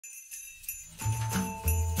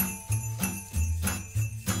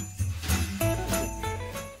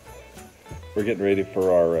We're getting ready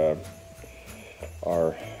for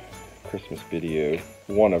our Christmas video,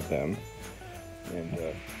 one of them. And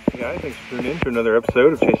hey guys, thanks for tuning in to another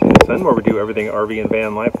episode of Chasing the Sun, where we do everything RV and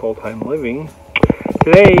van life, full-time living.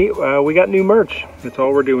 Today, we got new merch. That's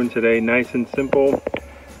all we're doing today. Nice and simple.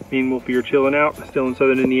 Me and Wolfy are chilling out, still in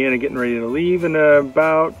southern Indiana, getting ready to leave in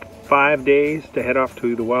about 5 days to head off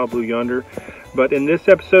to the Wild Blue Yonder. But in this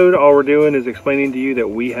episode, all we're doing is explaining to you that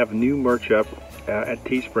we have new merch up at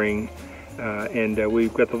Teespring.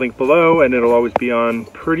 We've got the link below, and it'll always be on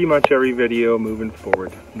pretty much every video moving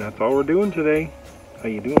forward. And that's all we're doing today. How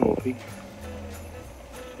you doing, Wolfie?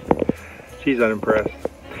 She's unimpressed.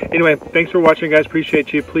 Anyway, thanks for watching, guys.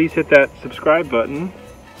 Appreciate you. Please hit that subscribe button.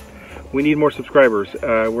 We need more subscribers.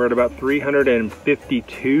 We're at about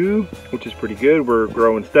 352, which is pretty good. We're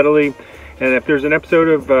growing steadily. And if there's an episode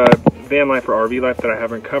of van life or RV life that I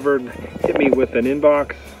haven't covered, hit me with an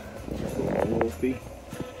inbox, Wolfie,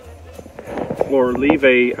 or leave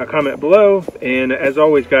a comment below. And as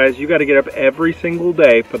always, guys, you got to get up every single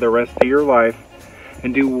day for the rest of your life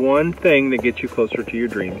and do one thing that gets you closer to your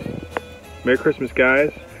dreams. Merry Christmas,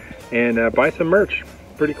 guys, and buy some merch.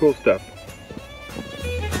 Pretty cool stuff.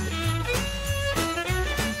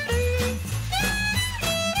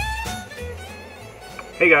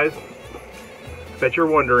 Hey guys, bet you're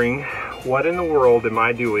wondering, what in the world am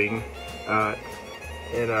I doing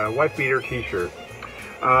in a wife beater t-shirt?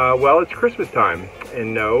 Well, it's Christmas time,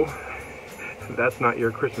 and no, that's not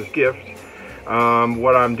your Christmas gift.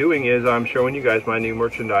 What I'm doing is I'm showing you guys my new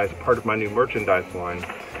merchandise, part of my new merchandise line.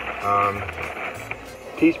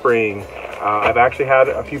 Teespring. I've actually had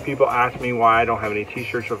a few people ask me why I don't have any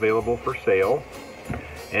t-shirts available for sale,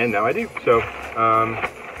 and now I do. So,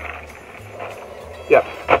 yeah,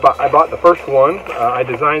 I bought the first one. I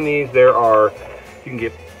designed these. There are, you can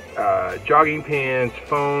get jogging pants,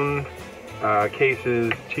 phone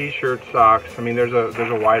cases, t-shirts, socks. I mean, there's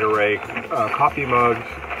a wide array. Coffee mugs.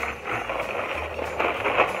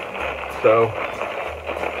 So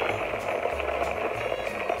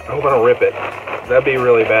I hope I don't rip it. That'd be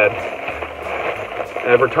really bad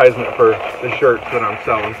advertisement for the shirts that I'm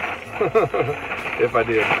selling. If I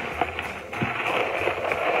did.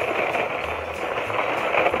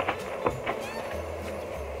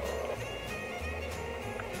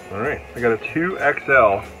 Alright, I got a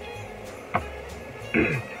 2XL.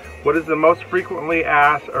 What is the most frequently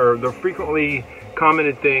asked, or the frequently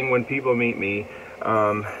commented thing when people meet me,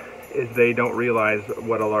 is they don't realize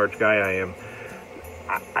what a large guy I am.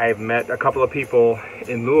 I've met a couple of people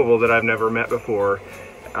in Louisville that I've never met before.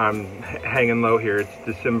 I'm hanging low here. It's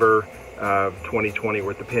December of 2020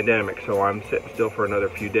 with the pandemic, so I'm sitting still for another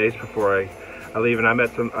few days before I leave. And I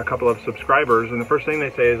met a couple of subscribers, and the first thing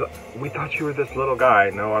they say is, "We thought you were this little guy."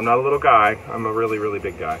 No, I'm not a little guy. I'm a really, really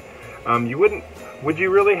big guy. Would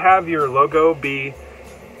you really have your logo be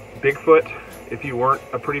Bigfoot if you weren't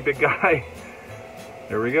a pretty big guy?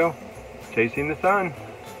 There we go. Chasing the sun.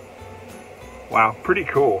 Wow, pretty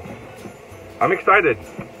cool. I'm excited.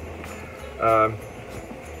 Oh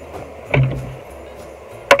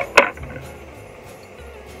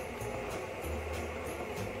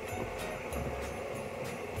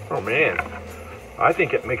man, I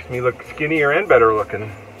think it makes me look skinnier and better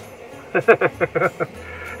looking.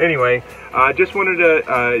 Anyway, I just wanted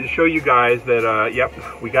to show you guys that, yep,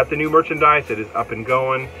 we got the new merchandise. It is up and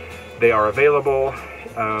going. They are available.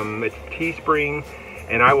 It's Teespring,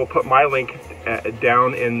 and I will put my link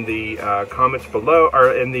down in the comments below,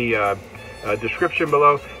 or in the description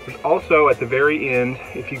below. There's also at the very end,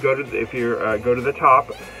 if you go to the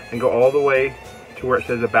top and go all the way to where it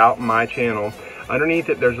says About My Channel, underneath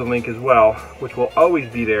it there's a link as well, which will always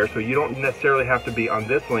be there. So you don't necessarily have to be on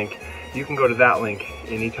this link. You can go to that link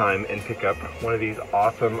anytime and pick up one of these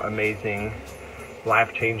awesome, amazing,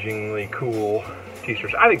 life-changingly cool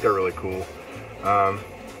t-shirts. I think they're really cool.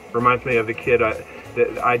 Reminds me of the kid that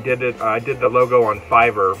I did the logo on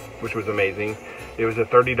Fiverr, which was amazing. It was a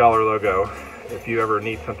 $30 logo. If you ever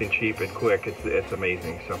need something cheap and quick, it's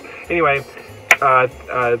amazing. So anyway,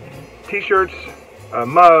 t-shirts,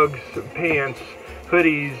 mugs, pants,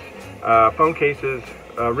 hoodies, phone cases,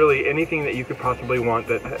 really anything that you could possibly want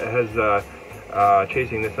that has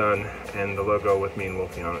Chasing the Sun and the logo with me and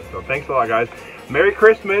Wolfy on it. So thanks a lot, guys. Merry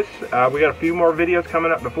Christmas. We got a few more videos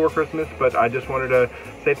coming up before Christmas, but I just wanted to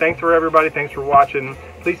say thanks for everybody. Thanks for watching.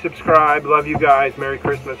 Please subscribe. Love you guys. Merry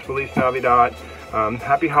Christmas. Feliz Navidad.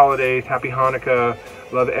 Happy holidays. Happy Hanukkah.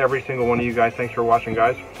 Love every single one of you guys. Thanks for watching,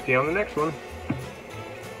 guys. See you on the next one.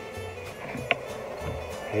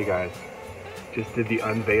 Hey guys, just did the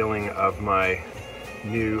unveiling of my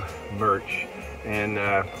new merch. And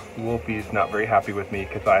Wolfie's not very happy with me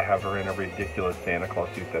because I have her in a ridiculous Santa Claus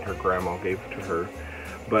suit that her grandma gave to her.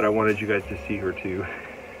 But I wanted you guys to see her too.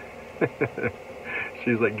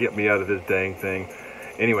 She's like, get me out of this dang thing.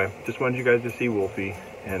 Anyway, just wanted you guys to see Wolfie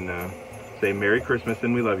and say Merry Christmas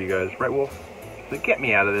and we love you guys. Right, Wolf? So get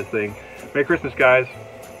me out of this thing. Merry Christmas, guys.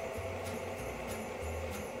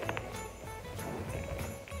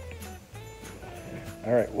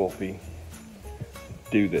 All right, Wolfie,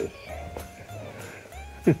 do this.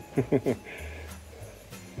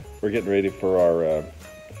 We're getting ready for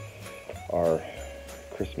our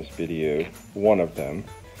Christmas video, one of them,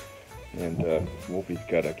 and Wolfie's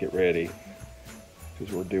got to get ready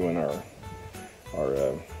because we're doing our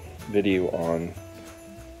video on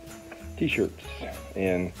t-shirts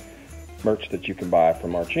and merch that you can buy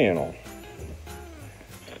from our channel.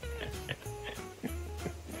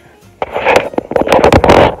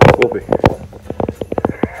 Wolfie.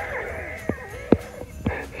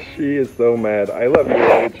 She is so mad. I love you.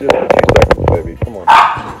 It's just for 2 seconds, baby. Come on.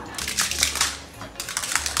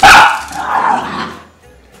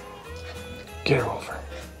 Get her, Wolfer.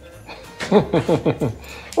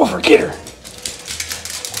 Wolfer, get her.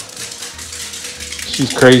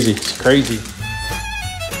 She's crazy. She's crazy.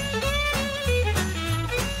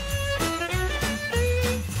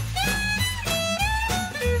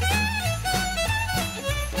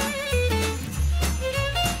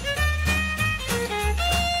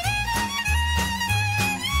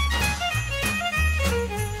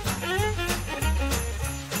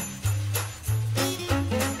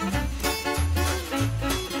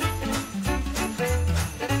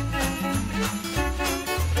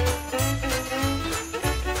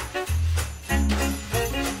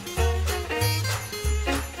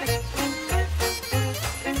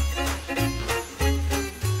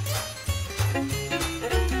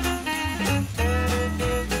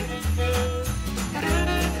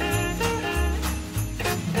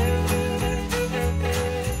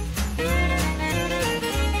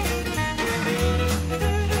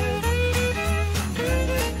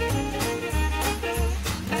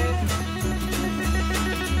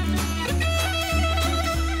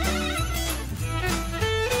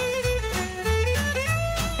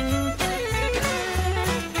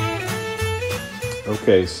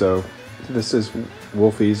 Okay, so this is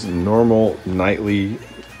Wolfie's normal nightly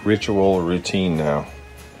ritual routine now.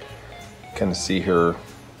 Kind of see her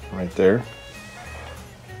right there.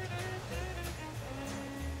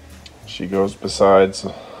 She goes besides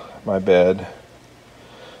my bed.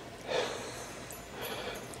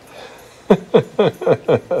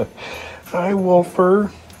 Hi,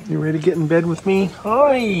 Wolfer. You ready to get in bed with me?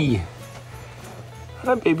 Hi.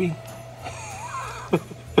 Hi, baby.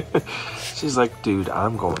 She's like, dude,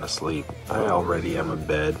 I'm going to sleep. I already am in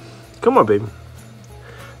bed. Come on, baby.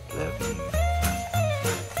 Love you.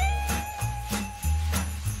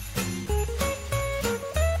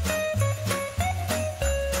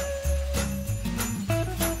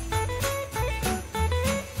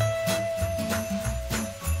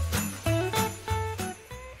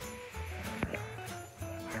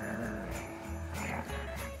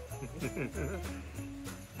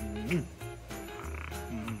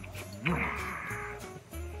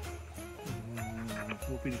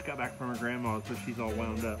 Wolfie just got back from her grandma, so she's all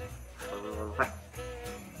wound up.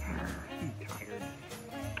 He's tired.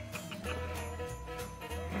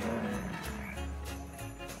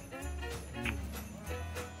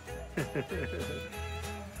 Say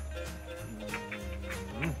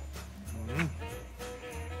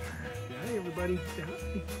hi, everybody. Say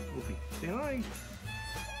hi. Wolfie, say hi.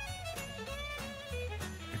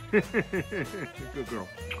 Good girl.